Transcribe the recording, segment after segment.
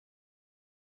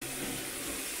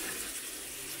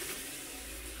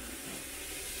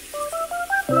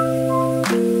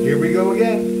go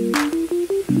again.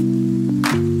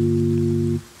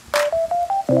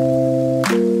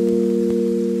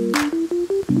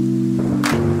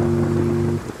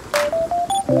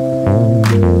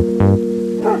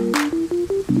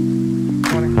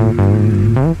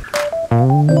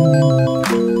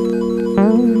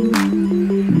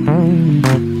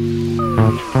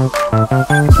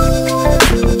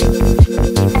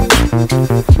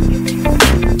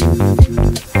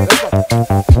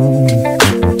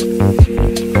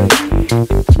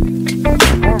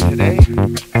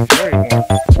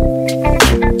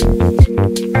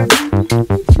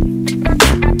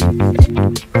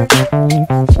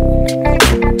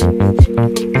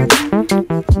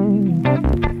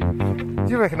 Do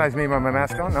you recognize me with my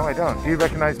mask on? No, I don't. Do you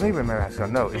recognize me with my mask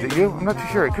on? No. Is it you? I'm not too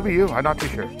sure. It could be you. I'm not too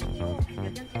sure.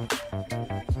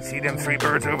 See them three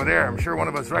birds over there? I'm sure one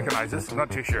of us recognizes. I'm not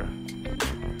too sure.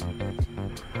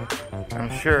 I'm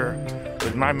sure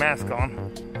with my mask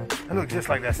on, I look just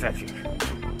like that statue.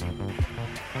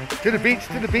 To the beach,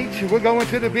 to the beach. We're going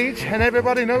to the beach, and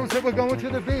everybody knows that we're going to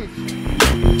the beach.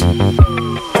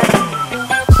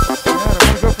 Yeah, I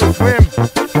want to go for a swim.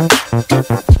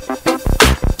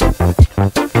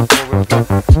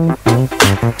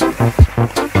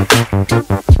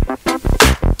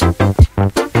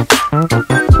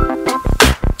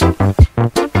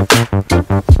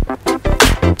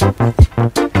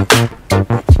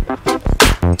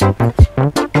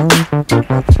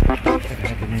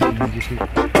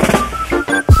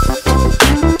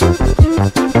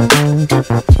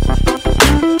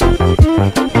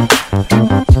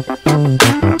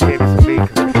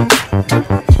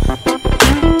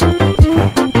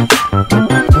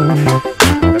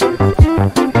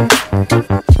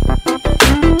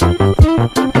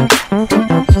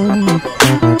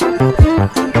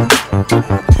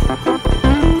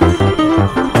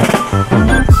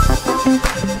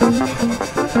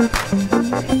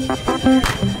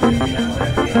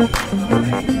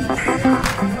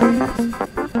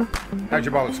 How's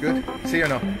your ball? Looks good? See or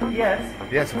no? Yes.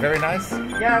 Yes, very nice?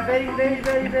 Yeah, very, very,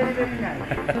 very, very, very nice.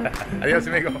 Adios,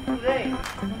 amigo. Today.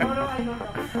 Tomorrow I don't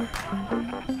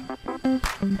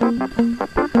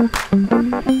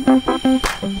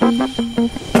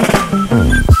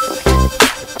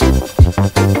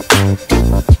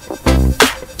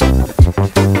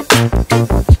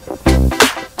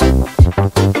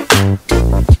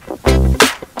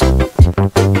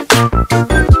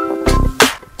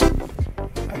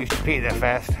Pee that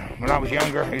fast. When I was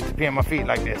younger, I used to pee on my feet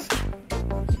like this.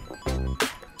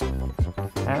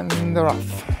 And they're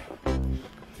off.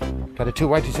 Got the two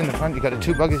whiteys in the front, you got the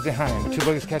two buggies behind. The two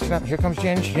buggies catching up. Here comes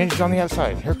Ginge. Ginge is on the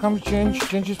outside. Here comes Ginge.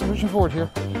 Ginge is pushing forward here.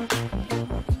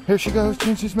 Here she goes.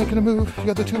 Ginge is making a move. You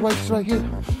got the two whiteys right here.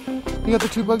 You got the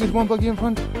two buggies, one buggy in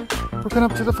front. We're coming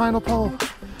up to the final pole.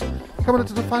 Coming up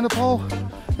to the final pole.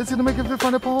 It's gonna make it to the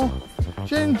final pole.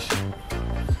 Ginge.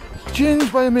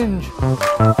 Ginge by a minge.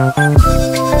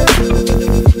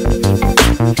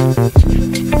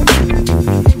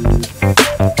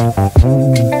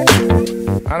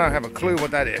 I don't have a clue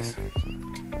what that is.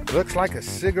 Looks like a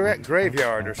cigarette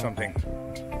graveyard or something.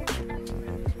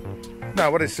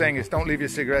 No, what it's saying is don't leave your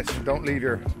cigarettes, don't leave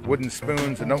your wooden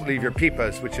spoons, and don't leave your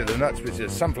peepas, which are the nuts, which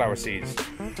is sunflower seeds.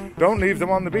 Don't leave them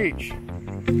on the beach.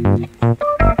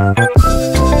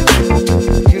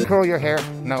 You curl your hair?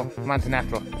 No, mine's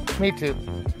natural. Me too.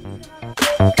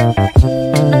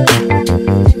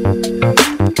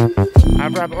 I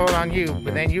rub oil on you,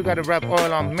 but then you gotta rub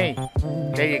oil on me.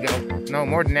 There you go. No,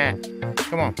 more than that.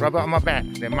 Come on, rub it on my back.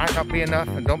 There might not be enough,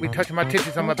 and don't be touching my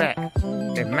titties on my back.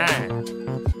 They're mine.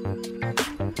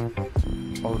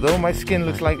 Although my skin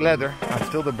looks like leather, I'm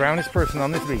still the brownest person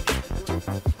on this beach.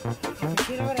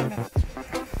 You know what I meant?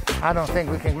 I don't think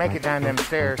we can make it down them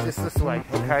stairs. It's this way,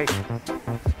 okay?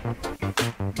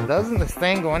 Doesn't this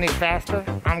thing go any faster?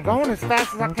 I'm going as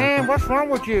fast as I can. What's wrong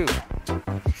with you?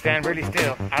 Stand really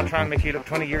still. I'll try and make you look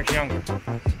 20 years younger.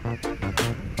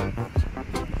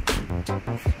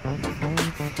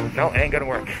 No, it ain't gonna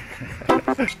work. I'm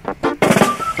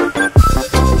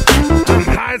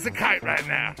high as a kite right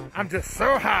now. I'm just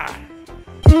so high.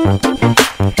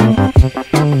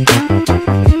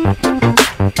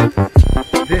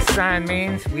 This sign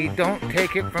means we don't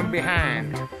take it from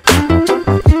behind.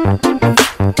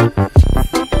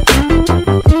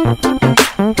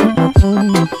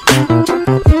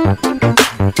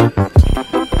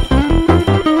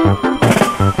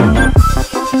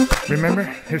 Remember,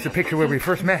 here's a picture where we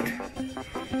first met.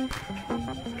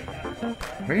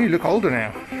 Well, you look older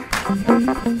now.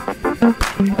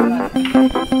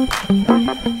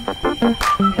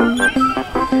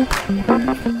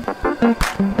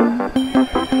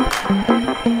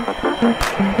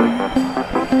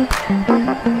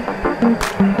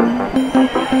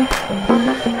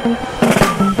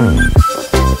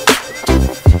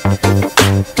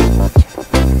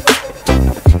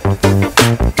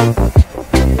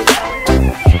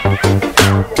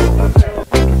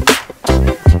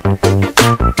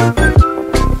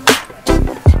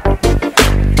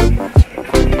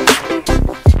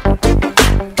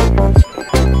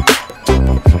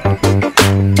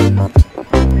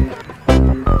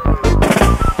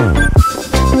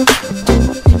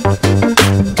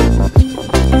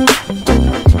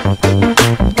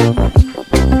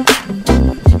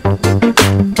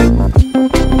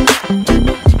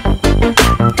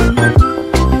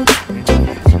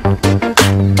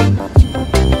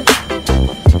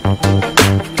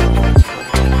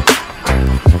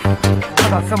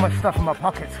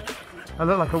 I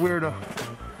look like a weirdo.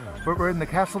 But we're in the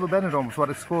Castle of Benidorm, is what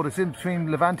it's called. It's in between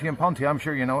Levante and Ponte, I'm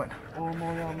sure you know it.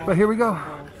 But here we go.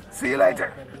 See you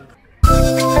later.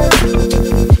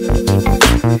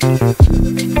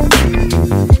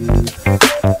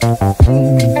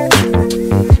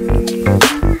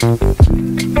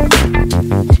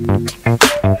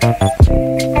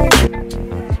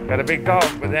 Got a big dog,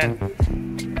 but then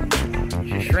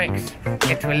she shrinks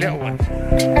into a little one.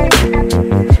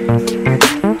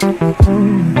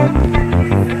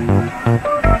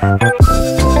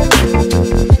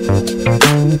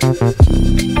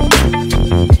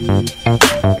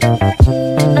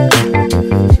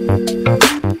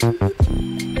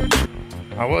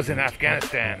 I was in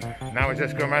Afghanistan. Now we're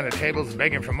just going around the tables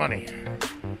begging for money.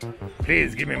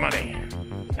 Please give me money.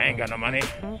 I ain't got no money.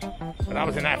 But I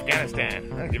was in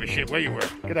Afghanistan. I don't give a shit where you were.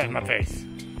 Get out of my face,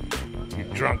 you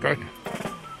drunkard.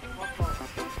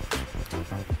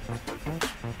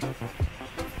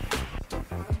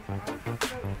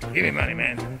 Give me money,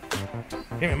 man.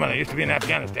 Give me money. I used to be in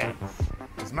Afghanistan.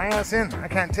 Is my ass in? I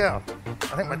can't tell.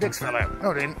 I think my dicks fell out.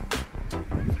 No, it didn't.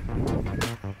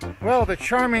 Well, the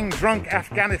charming drunk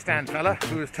Afghanistan fella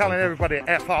who was telling everybody to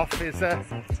F off is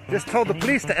just told the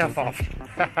police to F off.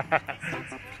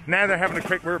 Now they're having a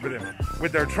quick word with him.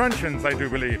 With their truncheons, I do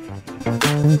believe.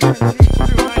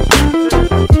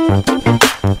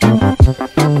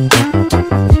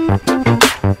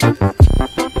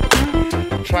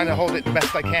 I'm trying to hold it the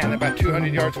best I can, about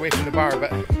 200 yards away from the bar,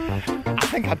 but I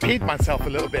think I peed myself a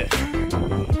little bit.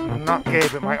 I'm not gay,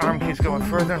 but my arm keeps going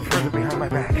further and further behind my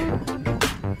back.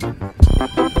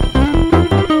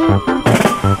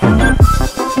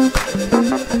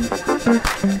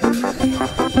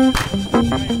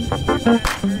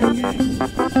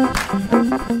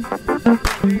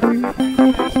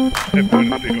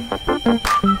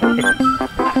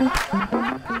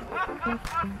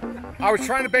 I was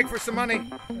trying to beg for some money,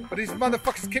 but these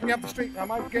motherfuckers kicked me up the street.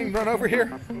 Am I getting run over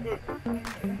here?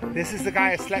 This is the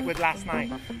guy I slept with last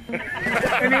night.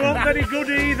 And he wasn't very good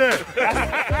either.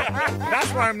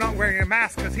 That's why I'm not wearing a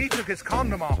mask, because he took his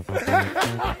condom off.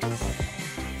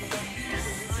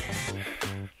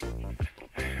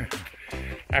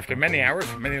 After many hours,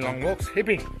 many long walks,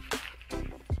 hippie,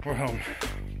 we're home.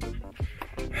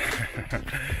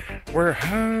 We're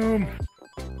home.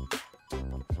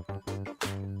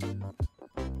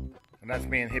 And that's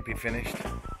me and hippie finished.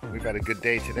 We've had a good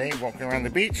day today, walking around the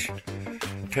beach,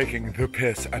 taking the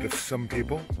piss out of some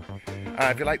people.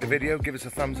 If you like the video, give us a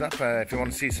thumbs up. If you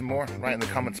want to see some more, write in the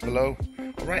comments below.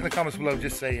 Or write in the comments below,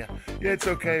 just say, yeah, it's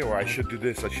okay, or I should do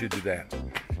this, I should do that.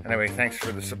 Anyway, thanks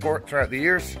for the support throughout the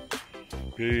years.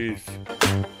 Peace.